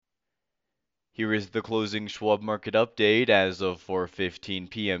Here is the closing Schwab market update as of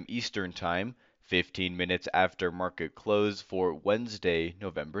 4:15 p.m. Eastern Time, 15 minutes after market close for Wednesday,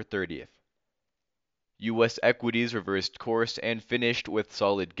 November 30th. U.S. equities reversed course and finished with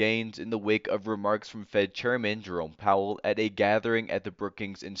solid gains in the wake of remarks from Fed Chairman Jerome Powell at a gathering at the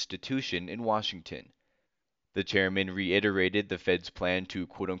Brookings Institution in Washington. The chairman reiterated the Fed's plan to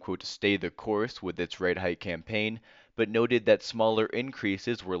quote-unquote stay the course with its rate hike campaign, but noted that smaller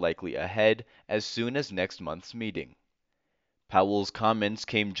increases were likely ahead as soon as next month's meeting. Powell's comments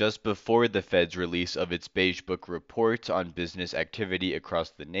came just before the Fed's release of its Beige Book report on business activity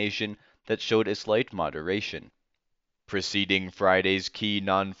across the nation that showed a slight moderation. Preceding Friday's key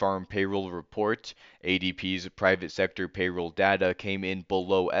non-farm payroll report, ADP's private sector payroll data came in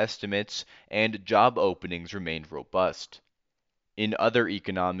below estimates, and job openings remained robust. In other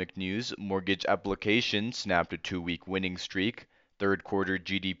economic news, mortgage applications snapped a two-week winning streak, third quarter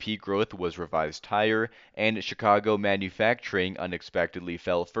GDP growth was revised higher, and Chicago manufacturing unexpectedly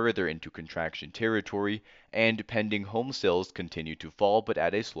fell further into contraction territory, and pending home sales continue to fall but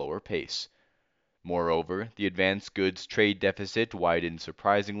at a slower pace. Moreover, the advanced goods trade deficit widened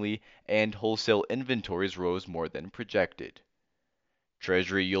surprisingly, and wholesale inventories rose more than projected.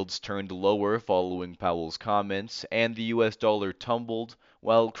 Treasury yields turned lower following Powell's comments, and the US dollar tumbled,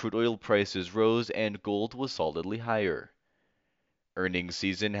 while crude oil prices rose and gold was solidly higher. Earnings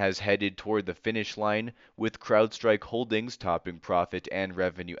season has headed toward the finish line, with CrowdStrike Holdings topping profit and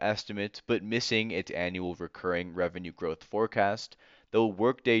revenue estimates but missing its annual recurring revenue growth forecast, though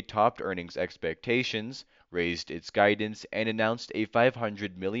Workday topped earnings expectations, raised its guidance, and announced a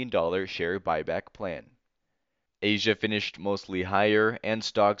 $500 million share buyback plan. Asia finished mostly higher, and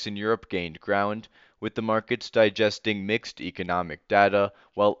stocks in Europe gained ground, with the markets digesting mixed economic data,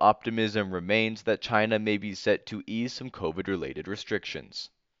 while optimism remains that China may be set to ease some COVID-related restrictions.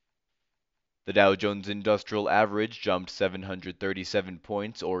 The Dow Jones Industrial Average jumped 737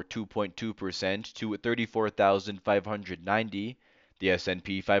 points, or 2.2%, to 34,590. The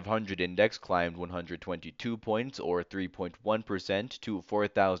S&P 500 index climbed 122 points, or 3.1%, to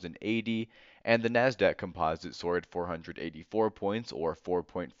 4,080, and the Nasdaq Composite soared 484 points, or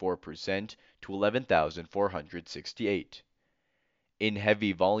 4.4%, to 11,468. In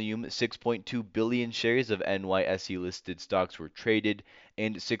heavy volume, 6.2 billion shares of NYSE-listed stocks were traded,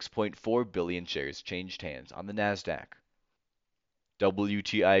 and 6.4 billion shares changed hands on the Nasdaq.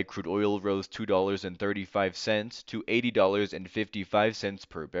 WTI crude oil rose $2.35 to $80.55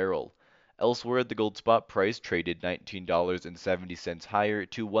 per barrel. Elsewhere, the gold spot price traded $19.70 higher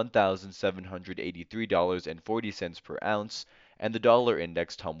to $1,783.40 per ounce, and the dollar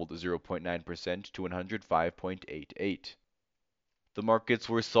index tumbled 0.9% to 105.88. The markets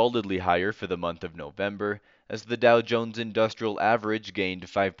were solidly higher for the month of November, as the Dow Jones Industrial Average gained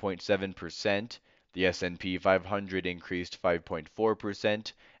 5.7%, the S&P 500 increased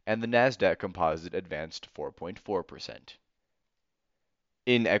 5.4%, and the Nasdaq Composite advanced 4.4%.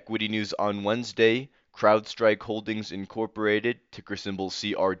 In equity news on Wednesday, CrowdStrike Holdings Incorporated, ticker symbol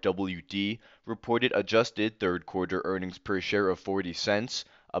CRWD, reported adjusted third quarter earnings per share of 40 cents,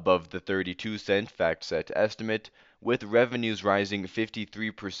 above the 32-cent FactSet estimate, with revenues rising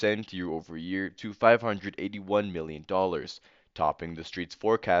 53% year over year to $581 million, topping the street's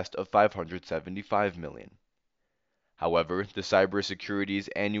forecast of $575 million. However, the cybersecurity's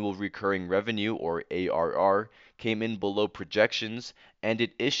annual recurring revenue, or ARR, came in below projections, and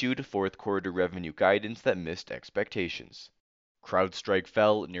it issued fourth quarter revenue guidance that missed expectations. CrowdStrike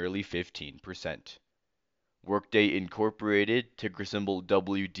fell nearly 15%. Workday Incorporated, ticker symbol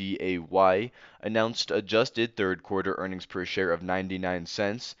WDAY, announced adjusted third quarter earnings per share of 99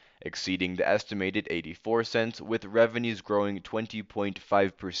 cents, exceeding the estimated 84 cents, with revenues growing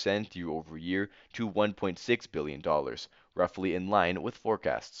 20.5% year over year to $1.6 billion, roughly in line with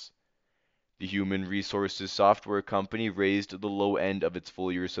forecasts. The human resources software company raised the low end of its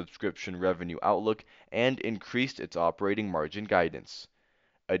full year subscription revenue outlook and increased its operating margin guidance.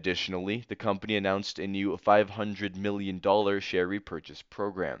 Additionally, the company announced a new $500 million share repurchase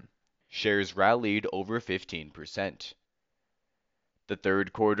program. Shares rallied over 15%. The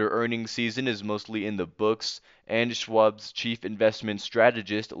third quarter earnings season is mostly in the books, and Schwab's chief investment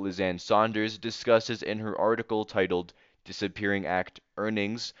strategist Lizanne Saunders discusses in her article titled Disappearing Act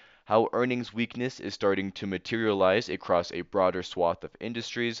Earnings how earnings weakness is starting to materialize across a broader swath of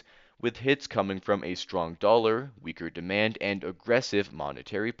industries, with hits coming from a strong dollar, weaker demand, and aggressive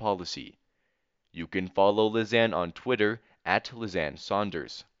monetary policy. You can follow Lizanne on Twitter at Lizanne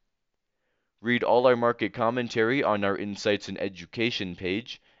Saunders. Read all our market commentary on our Insights and Education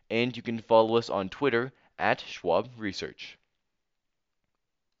page, and you can follow us on Twitter at Schwab Research.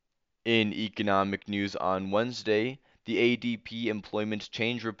 In economic news on Wednesday, the ADP Employment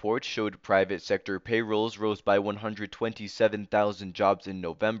Change Report showed private sector payrolls rose by 127,000 jobs in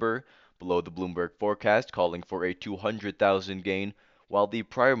November, below the Bloomberg forecast calling for a 200,000 gain, while the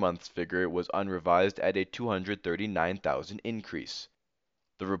prior month's figure was unrevised at a 239,000 increase.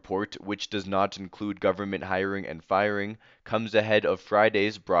 The report, which does not include government hiring and firing, comes ahead of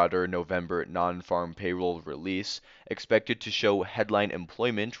Friday's broader November non-farm payroll release, expected to show headline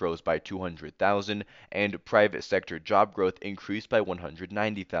employment rose by 200,000 and private sector job growth increased by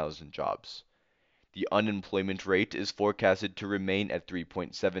 190,000 jobs. The unemployment rate is forecasted to remain at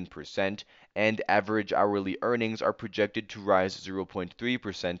 3.7%, and average hourly earnings are projected to rise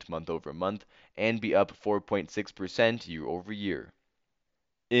 0.3% month over month and be up 4.6% year over year.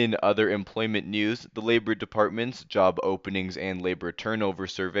 In other employment news, the Labor Department's Job Openings and Labor Turnover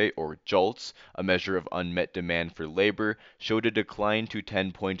Survey, or JOLTS, a measure of unmet demand for labor, showed a decline to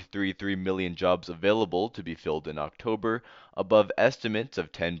 10.33 million jobs available to be filled in October, above estimates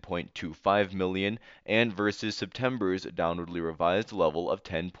of 10.25 million and versus September's downwardly revised level of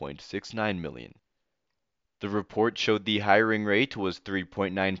 10.69 million. The report showed the hiring rate was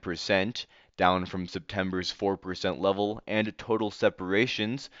 3.9%, down from September's 4% level, and total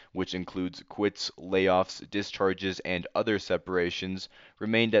separations, which includes quits, layoffs, discharges, and other separations,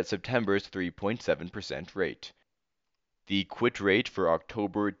 remained at September's 3.7% rate. The quit rate for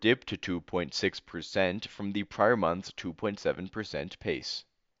October dipped to 2.6% from the prior month's 2.7% pace.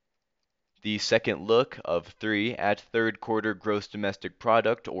 The second look of three at third quarter gross domestic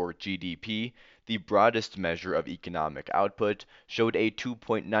product, or GDP, the broadest measure of economic output, showed a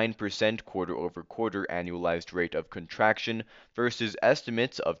 2.9% quarter over quarter annualized rate of contraction versus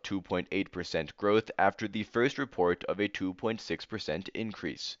estimates of 2.8% growth after the first report of a 2.6%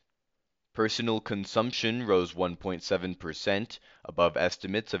 increase. Personal consumption rose 1.7%, above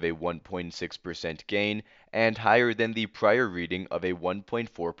estimates of a 1.6% gain, and higher than the prior reading of a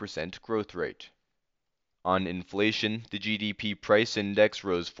 1.4% growth rate. On inflation, the GDP price index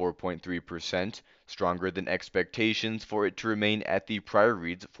rose 4.3%, stronger than expectations for it to remain at the prior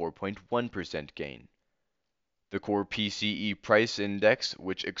read's 4.1% gain. The core PCE price index,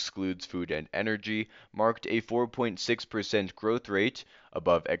 which excludes food and energy, marked a 4.6% growth rate,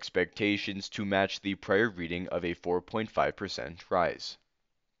 above expectations to match the prior reading of a 4.5% rise.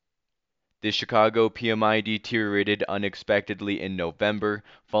 The Chicago PMI deteriorated unexpectedly in November,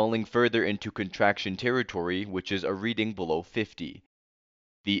 falling further into contraction territory, which is a reading below 50.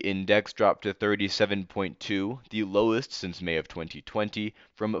 The index dropped to 37.2, the lowest since May of 2020,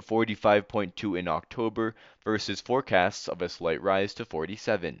 from 45.2 in October, versus forecasts of a slight rise to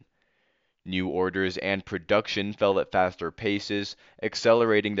 47. New orders and production fell at faster paces,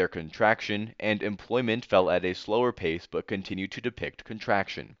 accelerating their contraction, and employment fell at a slower pace but continued to depict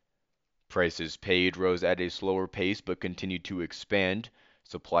contraction. Prices paid rose at a slower pace but continued to expand,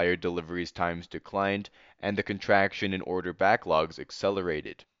 supplier deliveries times declined, and the contraction in order backlogs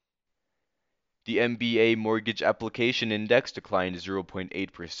accelerated. The MBA mortgage application index declined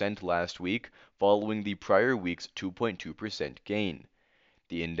 0.8% last week, following the prior week's 2.2% gain.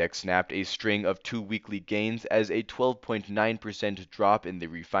 The index snapped a string of two weekly gains as a 12.9% drop in the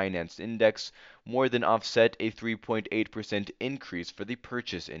refinanced index more than offset a 3.8% increase for the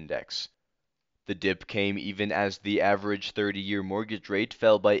purchase index. The dip came even as the average 30-year mortgage rate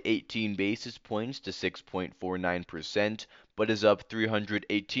fell by 18 basis points to 6.49%, but is up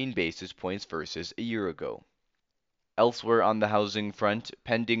 318 basis points versus a year ago. Elsewhere on the housing front,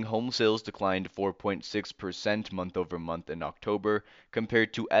 pending home sales declined 4.6% month over month in October,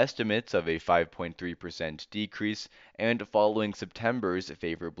 compared to estimates of a 5.3% decrease, and following September's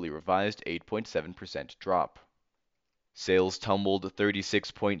favorably revised 8.7% drop. Sales tumbled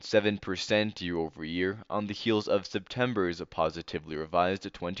 36.7% year over year on the heels of September's positively revised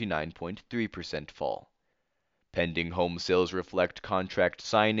 29.3% fall. Pending home sales reflect contract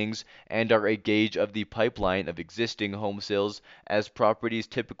signings and are a gauge of the pipeline of existing home sales, as properties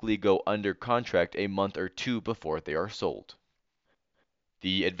typically go under contract a month or two before they are sold.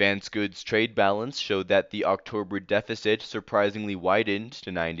 The advanced goods trade balance showed that the October deficit surprisingly widened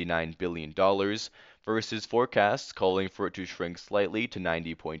to $99 billion versus forecasts calling for it to shrink slightly to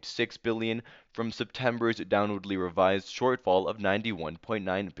 $90.6 billion from September's downwardly revised shortfall of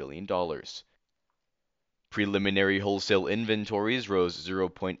 $91.9 billion. Preliminary wholesale inventories rose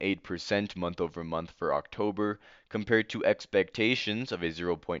 0.8% month over month for October, compared to expectations of a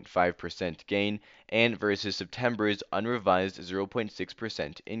 0.5% gain and versus September's unrevised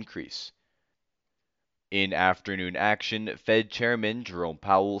 0.6% increase. In afternoon action, Fed Chairman Jerome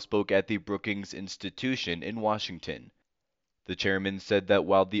Powell spoke at the Brookings Institution in Washington. The chairman said that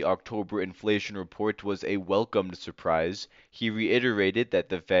while the October inflation report was a welcomed surprise, he reiterated that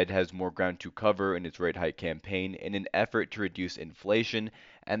the Fed has more ground to cover in its rate hike campaign in an effort to reduce inflation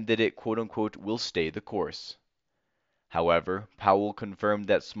and that it quote unquote will stay the course. However, Powell confirmed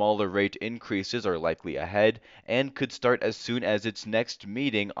that smaller rate increases are likely ahead and could start as soon as its next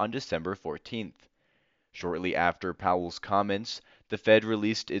meeting on December 14th. Shortly after Powell's comments, the Fed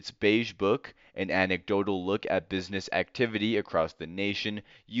released its Beige Book, an anecdotal look at business activity across the nation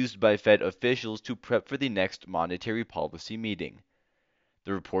used by Fed officials to prep for the next monetary policy meeting.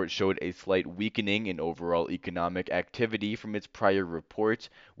 The report showed a slight weakening in overall economic activity from its prior report,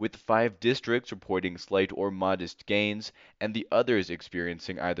 with 5 districts reporting slight or modest gains, and the others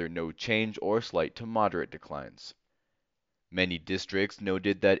experiencing either no change or slight to moderate declines. Many districts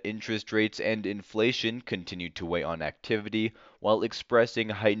noted that interest rates and inflation continued to weigh on activity, while expressing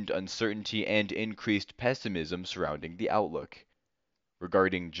heightened uncertainty and increased pessimism surrounding the outlook.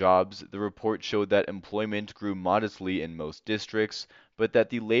 Regarding jobs, the report showed that employment grew modestly in most districts, but that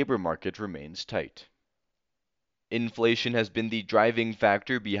the labor market remains tight. Inflation has been the driving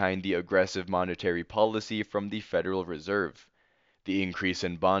factor behind the aggressive monetary policy from the Federal Reserve. The increase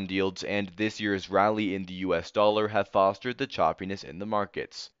in bond yields and this year's rally in the US dollar have fostered the choppiness in the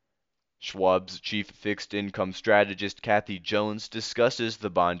markets. Schwab's chief fixed income strategist Kathy Jones discusses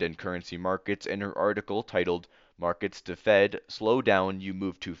the bond and currency markets in her article titled Markets to Fed, Slow Down, You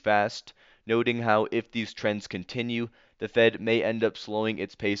Move Too Fast, noting how if these trends continue, the Fed may end up slowing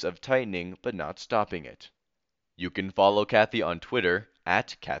its pace of tightening but not stopping it. You can follow Kathy on Twitter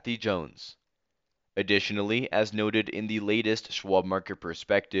at Kathy Jones. Additionally, as noted in the latest Schwab Market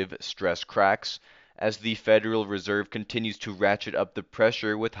Perspective, stress cracks. As the Federal Reserve continues to ratchet up the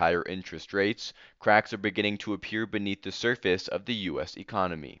pressure with higher interest rates, cracks are beginning to appear beneath the surface of the U.S.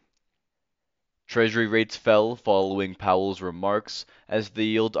 economy. Treasury rates fell following Powell's remarks, as the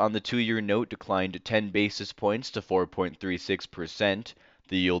yield on the 2-year note declined 10 basis points to 4.36%.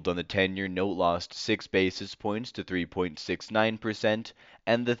 The yield on the 10-year note lost 6 basis points to 3.69%,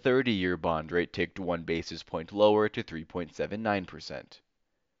 and the 30-year bond rate ticked 1 basis point lower to 3.79%.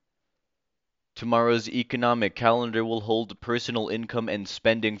 Tomorrow's economic calendar will hold personal income and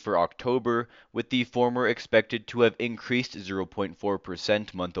spending for October, with the former expected to have increased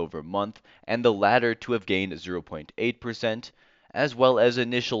 0.4% month over month and the latter to have gained 0.8%, as well as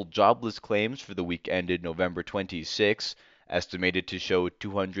initial jobless claims for the week ended November 26, estimated to show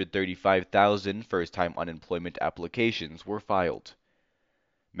 235,000 first-time unemployment applications were filed.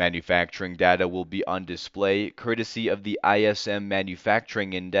 Manufacturing data will be on display courtesy of the ISM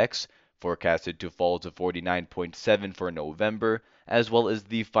Manufacturing Index, forecasted to fall to 49.7 for November, as well as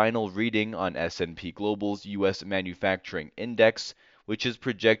the final reading on S&P Global's U.S. Manufacturing Index, which is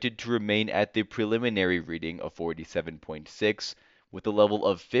projected to remain at the preliminary reading of 47.6, with a level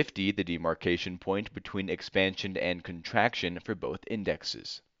of 50 the demarcation point between expansion and contraction for both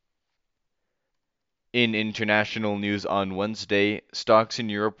indexes. In international news on Wednesday, stocks in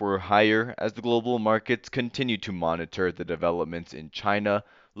Europe were higher as the global markets continue to monitor the developments in China,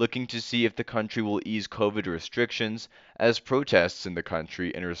 looking to see if the country will ease COVID restrictions as protests in the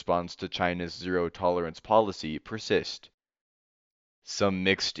country in response to China's zero-tolerance policy persist. Some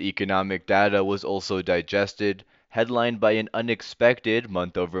mixed economic data was also digested, headlined by an unexpected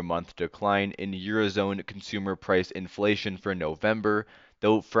month-over-month decline in Eurozone consumer price inflation for November,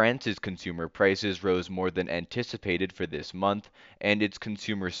 though France's consumer prices rose more than anticipated for this month, and its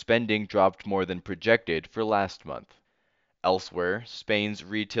consumer spending dropped more than projected for last month. Elsewhere, Spain's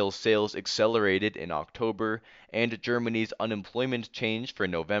retail sales accelerated in October, and Germany's unemployment change for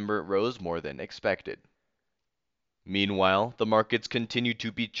November rose more than expected. Meanwhile, the markets continue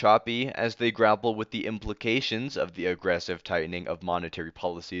to be choppy as they grapple with the implications of the aggressive tightening of monetary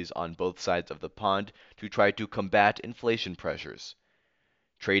policies on both sides of the pond to try to combat inflation pressures.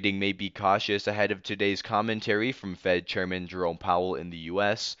 Trading may be cautious ahead of today's commentary from Fed Chairman Jerome Powell in the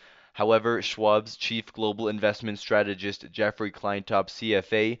U.S. However, Schwab's chief global investment strategist Jeffrey Kleintop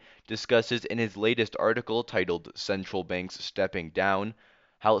CFA discusses in his latest article titled Central Banks Stepping Down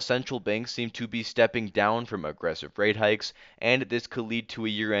how central banks seem to be stepping down from aggressive rate hikes, and this could lead to a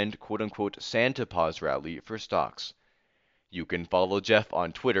year-end quote-unquote Santa pause rally for stocks. You can follow Jeff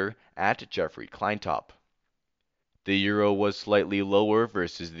on Twitter at Jeffrey Kleintop. The euro was slightly lower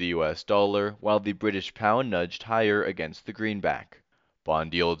versus the US dollar, while the British pound nudged higher against the greenback.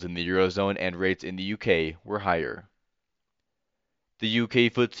 Bond yields in the Eurozone and rates in the UK were higher. The UK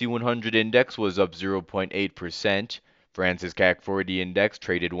FTSE 100 index was up 0.8%. France's CAC 40 index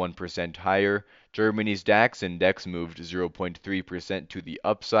traded 1% higher, Germany's DAX index moved 0.3% to the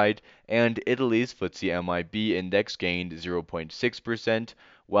upside, and Italy's FTSE MIB index gained 0.6%,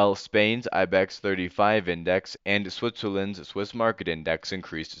 while Spain's IBEX 35 index and Switzerland's Swiss market index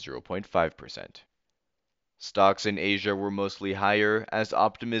increased 0.5%. Stocks in Asia were mostly higher as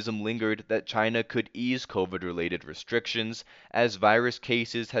optimism lingered that China could ease COVID-related restrictions as virus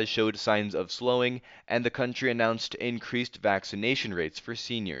cases has showed signs of slowing and the country announced increased vaccination rates for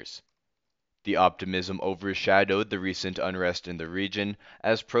seniors. The optimism overshadowed the recent unrest in the region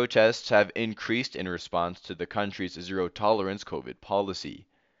as protests have increased in response to the country's zero-tolerance COVID policy.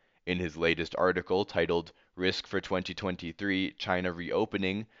 In his latest article titled Risk for 2023 China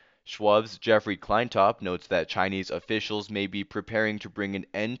Reopening, Schwab's Jeffrey Kleintop notes that Chinese officials may be preparing to bring an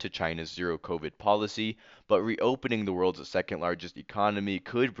end to China's zero-COVID policy, but reopening the world's second-largest economy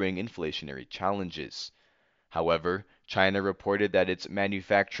could bring inflationary challenges. However, China reported that its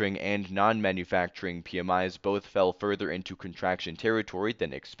manufacturing and non-manufacturing PMIs both fell further into contraction territory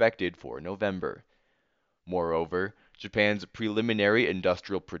than expected for November. Moreover, Japan's preliminary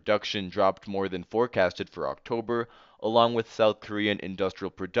industrial production dropped more than forecasted for October, along with South Korean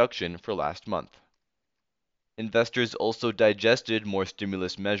industrial production for last month. Investors also digested more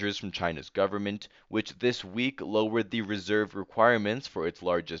stimulus measures from China's government, which this week lowered the reserve requirements for its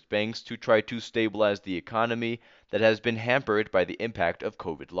largest banks to try to stabilize the economy that has been hampered by the impact of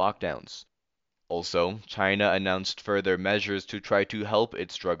COVID lockdowns. Also, China announced further measures to try to help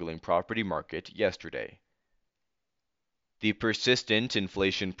its struggling property market yesterday. The persistent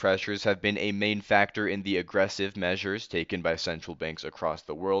inflation pressures have been a main factor in the aggressive measures taken by central banks across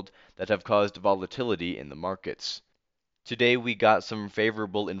the world that have caused volatility in the markets. Today we got some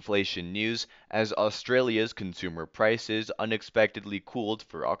favorable inflation news as Australia's consumer prices unexpectedly cooled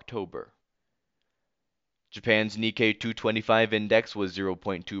for October. Japan's Nikkei 225 index was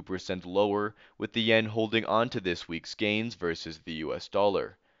 0.2% lower, with the yen holding on to this week's gains versus the US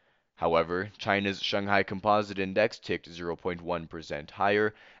dollar. However, China's Shanghai Composite Index ticked 0.1%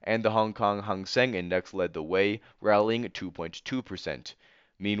 higher, and the Hong Kong Hang Seng Index led the way, rallying 2.2%.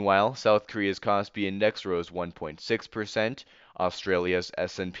 Meanwhile, South Korea's Kospi Index rose 1.6%, Australia's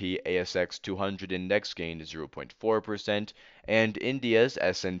S&P ASX 200 Index gained 0.4%, and India's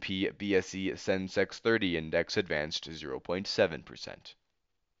S&P BSE Sensex 30 Index advanced 0.7%.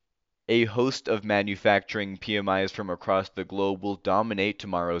 A host of manufacturing PMIs from across the globe will dominate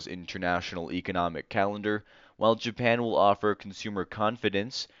tomorrow's international economic calendar, while Japan will offer consumer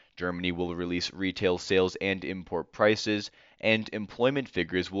confidence, Germany will release retail sales and import prices, and employment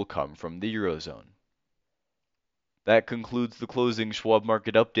figures will come from the Eurozone. That concludes the closing Schwab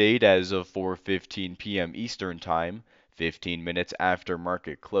Market Update as of 4:15 p.m. Eastern Time, 15 minutes after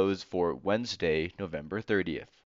market close for Wednesday, November 30th.